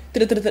God.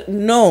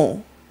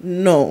 No.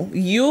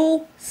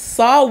 You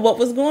saw what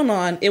was going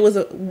on. It was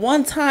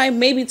one time,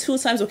 maybe 2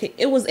 times. Okay,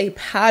 it was a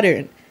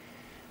pattern.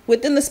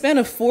 Within the span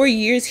of 4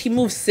 years, he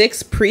moved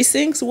 6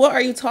 precincts. What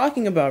are you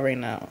talking about right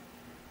now?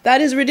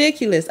 That is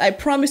ridiculous. I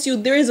promise you,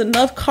 there is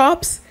enough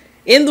cops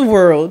in the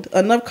world,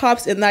 enough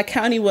cops in that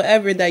county,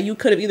 whatever, that you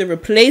could have either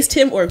replaced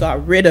him or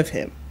got rid of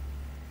him.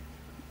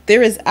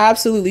 There is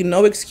absolutely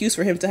no excuse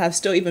for him to have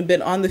still even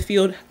been on the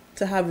field,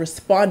 to have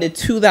responded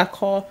to that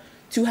call,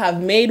 to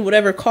have made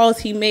whatever calls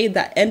he made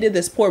that ended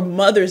this poor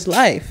mother's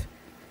life,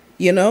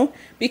 you know?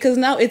 Because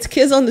now it's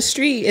kids on the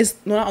street.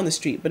 Not on the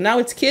street, but now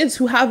it's kids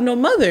who have no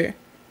mother.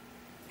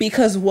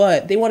 Because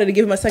what? They wanted to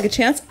give him a second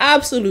chance?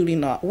 Absolutely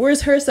not.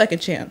 Where's her second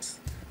chance?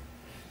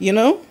 You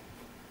know?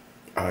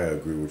 I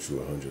agree with you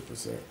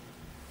 100%.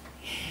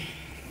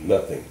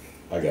 Nothing.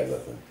 I got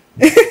nothing.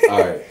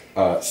 All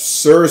right.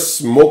 Sir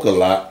Smoke a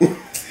Lot.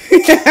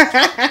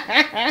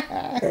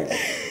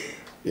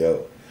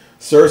 Yo.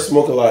 Sir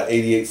Smoke a Lot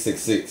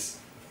 8866.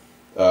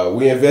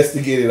 We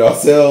investigated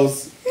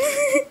ourselves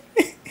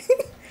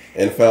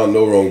and found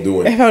no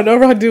wrongdoing.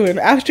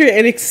 After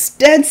an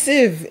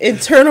extensive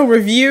internal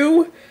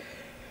review,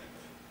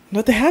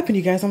 nothing happened,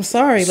 you guys. I'm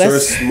sorry. Sir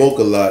Smoke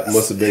a Lot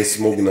must have been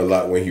smoking a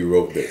lot when he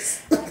wrote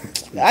this.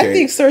 Okay. I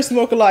think Sir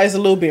Smoke a Lot is a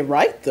little bit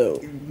right,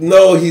 though.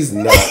 No, he's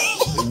not.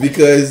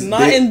 Because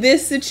in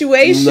this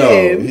situation.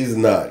 No, he's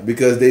not.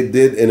 Because they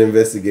did an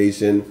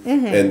investigation,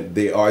 mm-hmm. and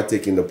they are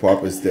taking the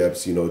proper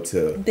steps, you know,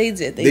 to...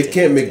 They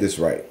can't make this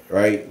right?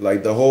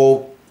 Like the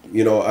whole,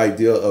 you know,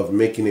 idea of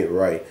making it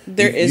right.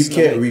 You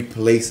can't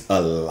replace a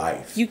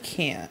life. You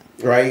can't.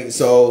 right?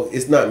 So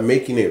it's not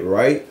making it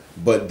right,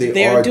 but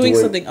they are are doing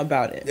something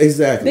about it.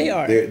 Exactly. They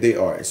are. They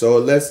are. So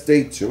let's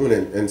stay tuned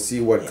and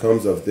see what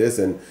comes of this.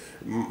 And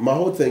my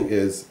whole thing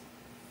is,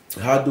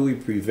 how do we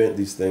prevent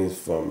these things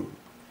from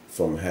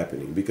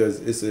happening? Because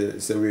it's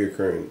a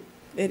reoccurring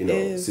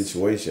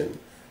situation.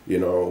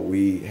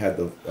 We had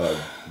the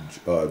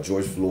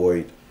George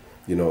Floyd,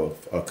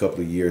 a couple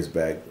of years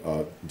back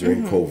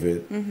during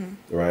COVID,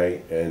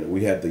 right? And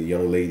we had the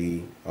young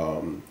lady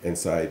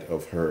inside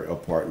of her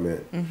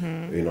apartment.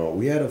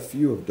 We had a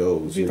few of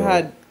those. We've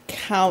had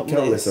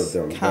countless of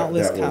them.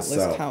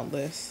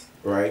 Countless.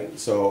 Right?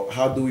 So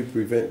how do we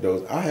prevent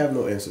those? I have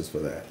no answers for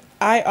that.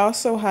 I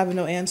also have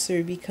no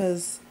answer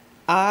because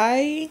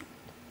I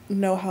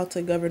know how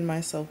to govern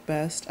myself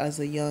best as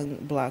a young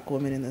black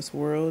woman in this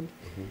world.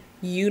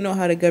 You know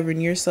how to govern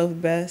yourself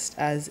best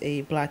as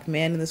a black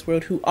man in this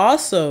world who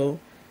also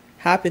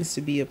happens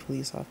to be a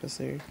police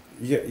officer.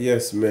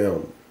 Yes,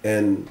 ma'am.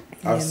 And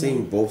I've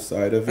seen both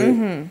sides of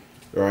it,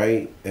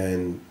 right?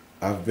 And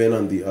I've been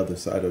on the other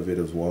side of it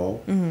as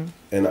well.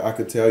 And I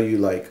could tell you,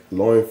 like,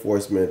 law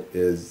enforcement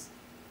is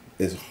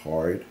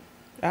hard.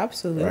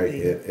 Absolutely. Right?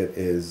 It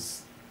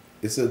is.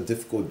 It's a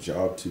difficult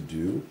job to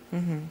do,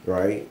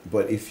 right?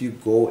 But if you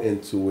go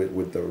into it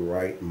with the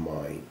right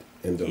mind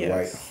and the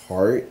right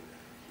heart,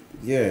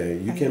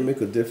 you can make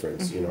a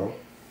difference,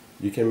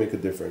 You can make a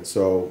difference.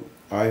 So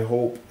I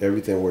hope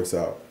everything works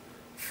out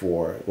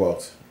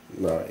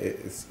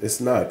it's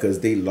not, because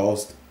they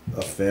lost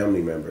a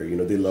family member,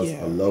 they lost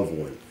a loved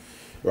one,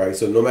 right?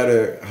 So no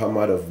matter how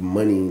much of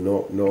money,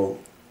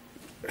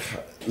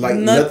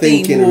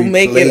 nothing can replace,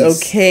 make it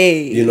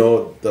okay.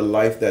 The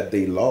life that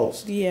they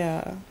lost.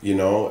 Yeah.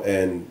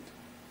 And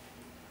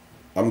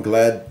I'm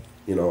glad,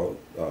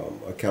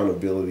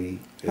 accountability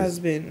has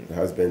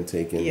been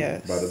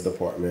taken by the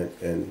department,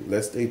 and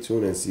let's stay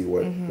tuned and see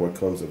what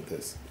comes of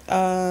this.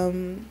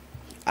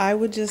 I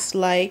would just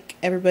like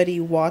everybody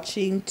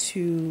watching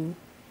to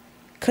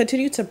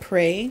continue to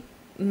pray,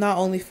 not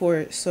only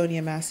for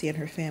Sonya Massey and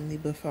her family,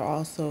 but for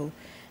also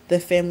the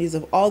families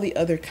of all the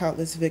other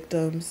countless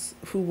victims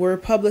who were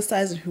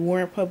publicized and who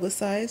weren't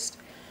publicized.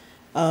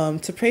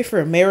 To pray for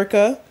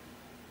America.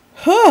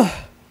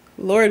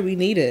 Lord, we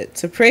need it.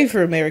 To pray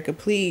for America,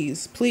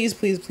 please. Please,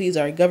 please, please.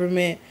 Our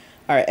government,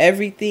 our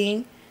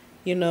everything.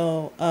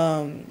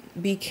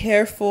 Be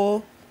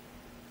careful.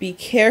 Be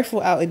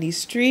careful out in these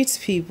streets,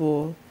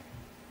 people.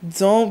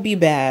 Don't be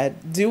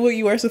bad. Do what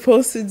you are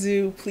supposed to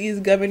do. Please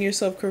govern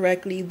yourself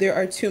correctly. There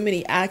are too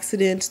many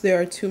accidents.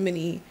 There are too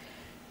many.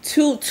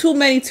 Too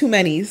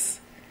many's.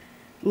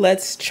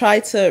 Let's try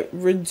to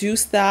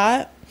reduce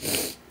that.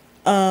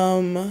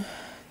 Let's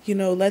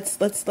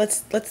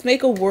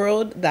make a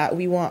world that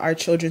we want our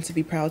children to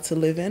be proud to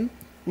live in.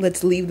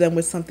 Let's leave them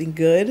with something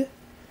good.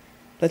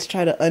 Let's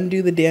try to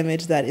undo the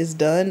damage that is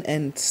done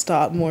and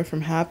stop more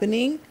from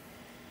happening.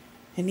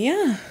 And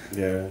yeah.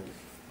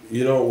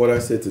 What I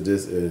say to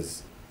this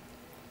is,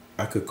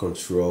 I could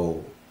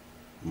control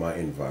my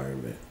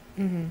environment,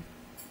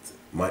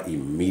 my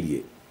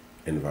immediate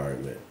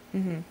environment.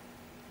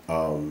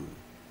 I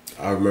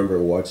remember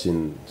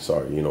watching,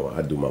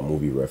 I do my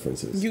movie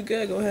references. You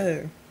good, go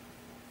ahead.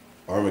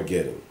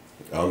 Armageddon.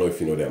 I don't know if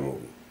you know that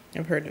movie.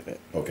 I've heard of it.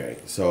 Okay,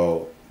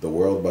 so the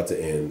world about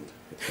to end,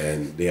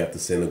 and they have to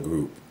send a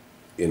group,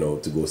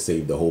 to go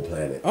save the whole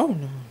planet. Oh,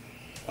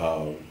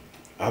 no.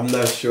 I'm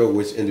not sure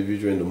which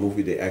individual in the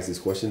movie they asked this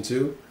question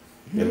to.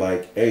 They're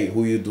like, hey,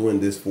 who you doing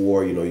this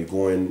for? You're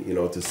going,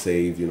 to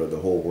save, the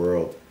whole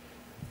world.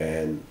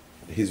 And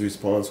his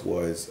response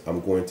was,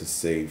 I'm going to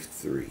save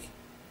 3.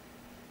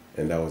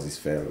 And that was his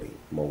family,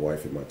 my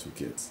wife and my 2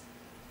 kids.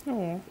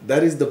 Oh.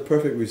 That is the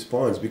perfect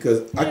response,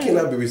 because I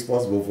cannot be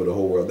responsible for the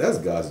whole world. That's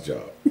God's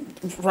job.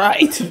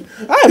 Right.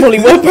 I'm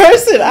only one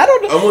person. I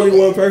don't know. I'm only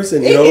one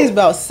person. It is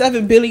about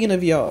 7 billion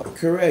of y'all.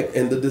 Correct.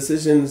 And the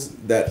decisions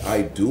that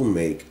I do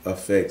make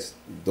affects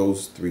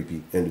those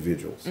 3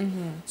 individuals.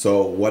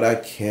 So what I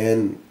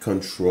can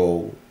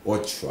control or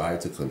try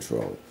to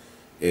control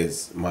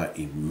is my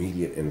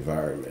immediate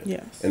environment.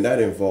 Yes. And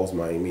that involves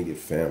my immediate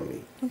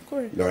family. Of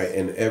course. Right.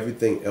 And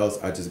everything else,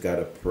 I just got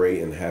to pray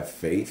and have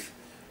faith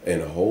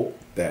and hope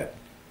that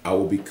I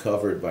will be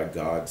covered by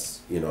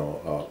God's,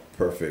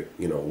 perfect,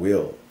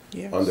 will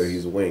under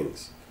his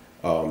wings.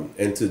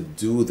 And to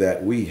do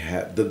that, we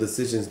have the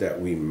decisions that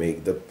we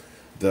make,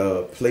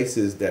 the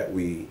places that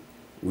we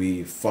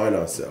find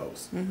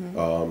ourselves,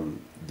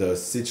 the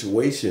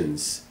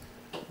situations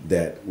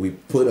that we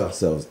put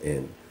ourselves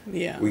in.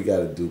 Yeah. We got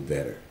to do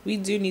better. We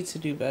do need to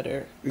do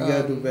better. We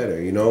got to do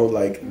better.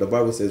 Like the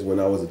Bible says, when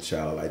I was a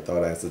child, I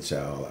thought as a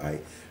child, I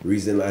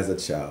reasoned as a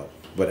child.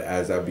 But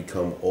as I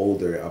become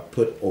older, I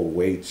put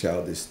away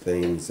childish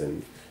things.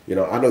 And, I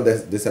know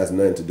that this has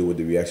nothing to do with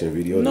the reaction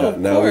video. No,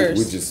 now we're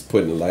just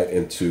putting light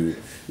into,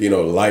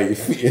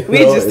 life. We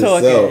just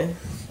talking.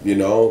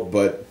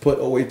 But put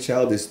away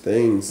childish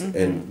things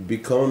and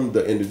become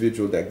the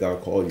individual that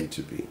God called you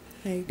to be.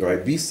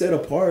 Right? Be set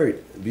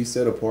apart. Be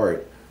set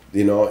apart.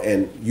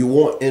 And you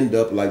won't end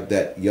up like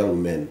that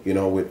young man,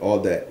 with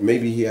all that.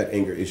 Maybe he had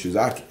anger issues.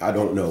 I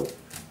don't know.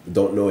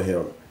 don't know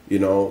him. You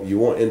know, you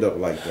won't end up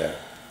like that,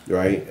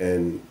 right?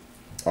 And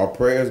our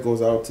prayers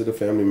goes out to the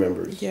family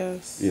members.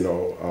 Yes. You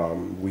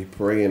know, we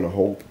pray and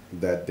hope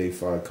that they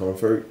find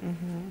comfort,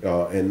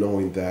 and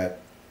knowing that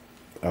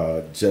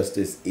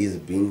justice is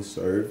being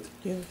served.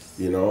 Yes.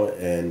 You know,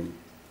 and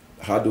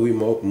how do we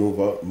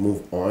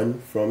move on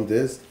from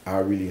this? I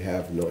really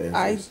have no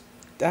answers.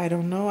 I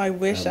don't know. I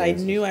wish I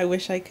knew. I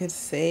wish I could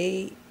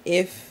say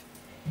if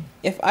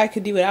I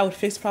could do it, I would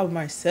fix the problem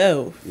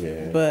myself.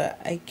 Yeah. But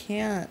I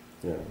can't.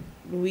 Yeah.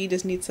 We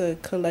just need to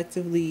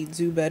collectively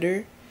do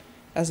better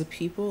as a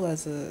people,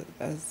 as a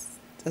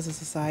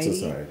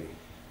society.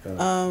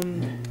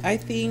 I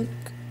think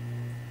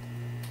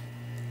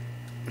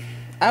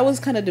I was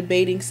kind of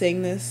debating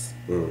saying this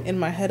in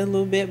my head a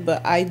little bit,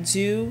 but I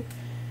do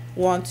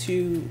want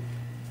to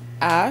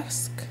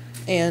ask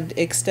and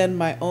extend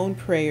my own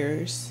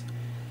prayers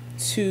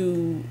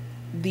to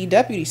the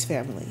deputy's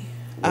family.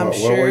 I'm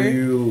sure. What were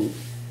you?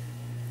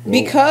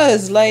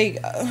 Because,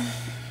 like,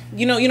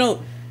 you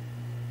know,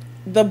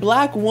 the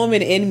black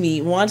woman in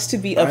me wants to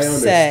be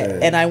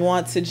upset, and I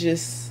want to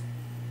just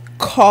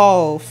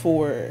call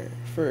for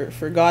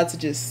God to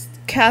just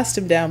cast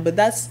him down. But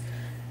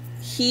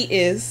he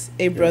is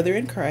a brother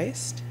in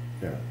Christ,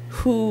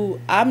 who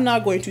I'm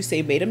not going to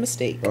say made a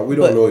mistake. We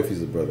don't know if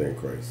he's a brother in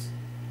Christ.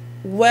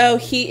 Well,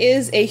 he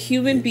is a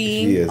human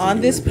being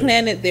on this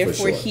planet,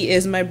 therefore he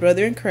is my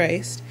brother in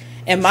Christ.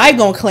 Am I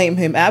gonna claim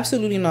him?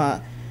 Absolutely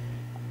not.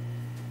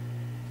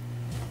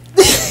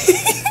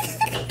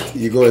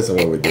 You're going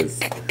somewhere with this.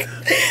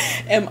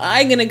 Am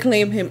I gonna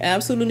claim him?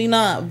 Absolutely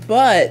not.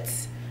 But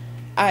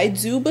I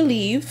do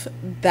believe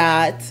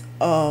that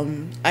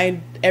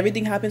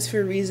everything happens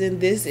for a reason.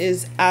 This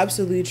is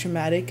absolutely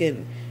traumatic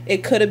and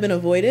it could have been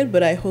avoided,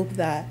 but I hope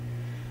that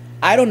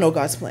I don't know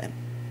God's plan.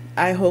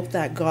 I hope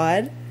that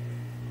God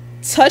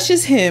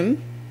touches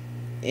him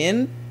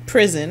in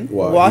prison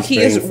while he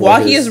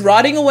is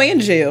rotting away in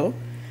jail.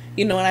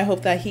 You know, and I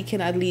hope that he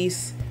can at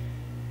least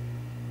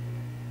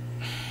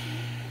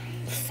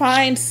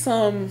find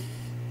some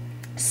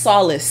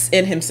solace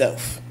in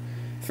himself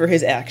for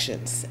his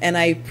actions. And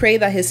I pray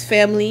that his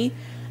family,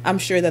 I'm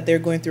sure that they're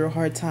going through a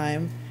hard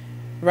time,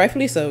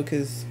 rightfully so,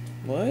 because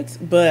what?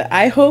 But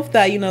I hope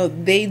that, you know,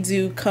 they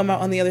do come out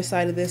on the other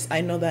side of this.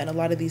 I know that in a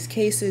lot of these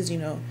cases, you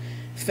know,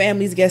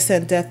 families get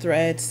sent death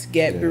threats,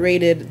 get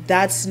berated.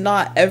 That's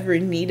not ever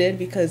needed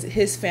because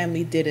his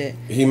family did it.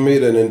 He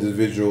made an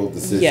individual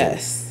decision.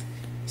 Yes.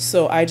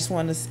 So I just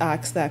want to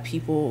ask that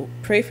people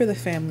pray for the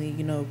family,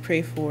 you know,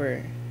 pray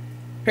for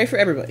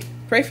everybody.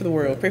 Pray for the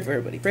world. Pray for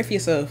everybody. Pray for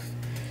yourself.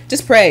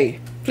 Just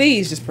pray.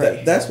 Please just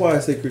pray. That's why I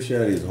say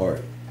Christianity is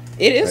hard.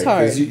 It is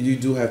hard. Because you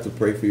do have to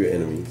pray for your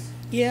enemies.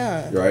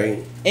 Yeah.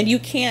 Right? And you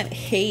can't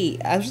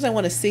hate. I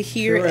want to sit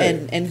here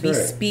and be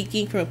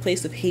speaking from a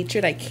place of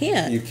hatred. I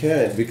can't. You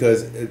can't,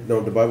 because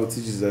the Bible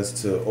teaches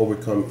us to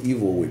overcome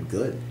evil with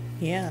good.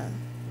 Yeah.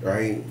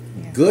 Right?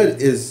 Yeah.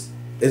 Good is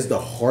the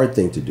hard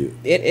thing to do.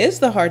 It is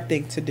the hard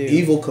thing to do.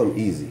 Evil come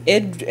easy.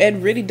 It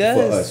really does.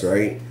 For us,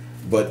 right?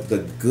 But the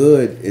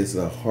good is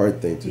a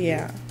hard thing to do.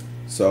 Yeah.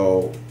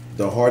 So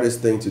the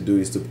hardest thing to do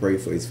is to pray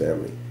for his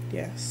family.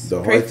 Yes.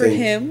 Pray for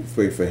him,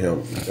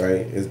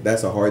 right?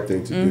 That's a hard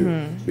thing to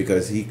do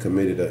because he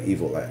committed an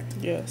evil act.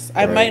 Yes.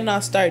 I might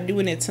not start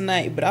doing it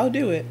tonight, but I'll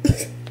do it.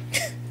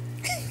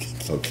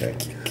 Okay.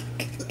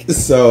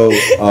 So,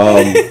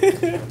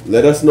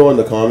 let us know in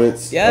the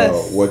comments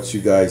what you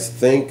guys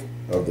think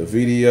of the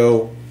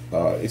video.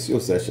 It's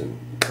your session.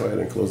 Go ahead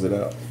and close it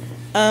out.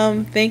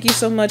 Thank you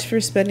so much for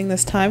spending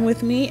this time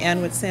with me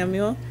and with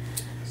Samuel.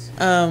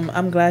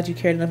 I'm glad you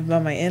cared enough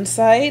about my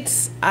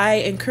insights. I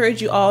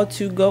encourage you all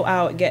to go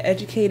out, get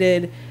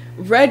educated,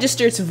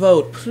 register to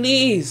vote,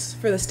 please.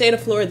 For the state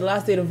of Florida, the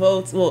last day to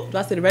vote,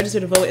 last day to register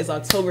to vote is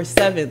October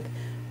 7th.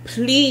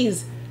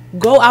 Please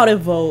go out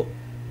and vote.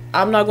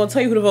 I'm not going to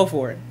tell you who to vote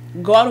for.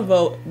 Go out and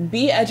vote.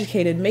 Be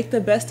educated. Make the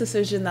best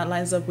decision that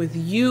lines up with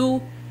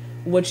you,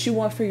 what you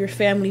want for your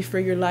family, for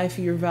your life,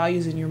 for your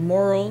values, and your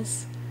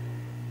morals.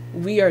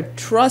 We are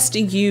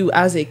trusting you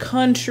as a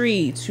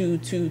country to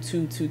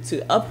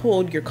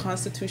uphold your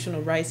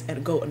constitutional rights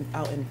and go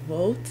out and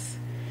vote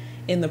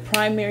in the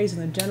primaries,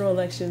 in the general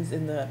elections,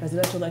 in the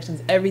presidential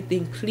elections,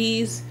 everything.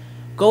 Please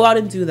go out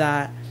and do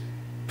that.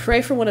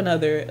 Pray for one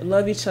another.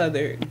 Love each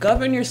other.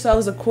 Govern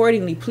yourselves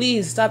accordingly.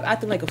 Please stop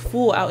acting like a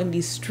fool out in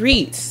these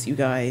streets, you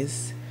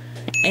guys.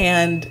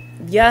 And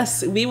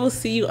yes, we will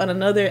see you on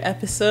another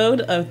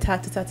episode of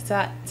Tap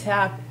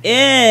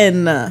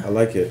In. I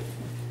like it.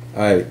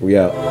 All right, we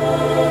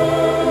out.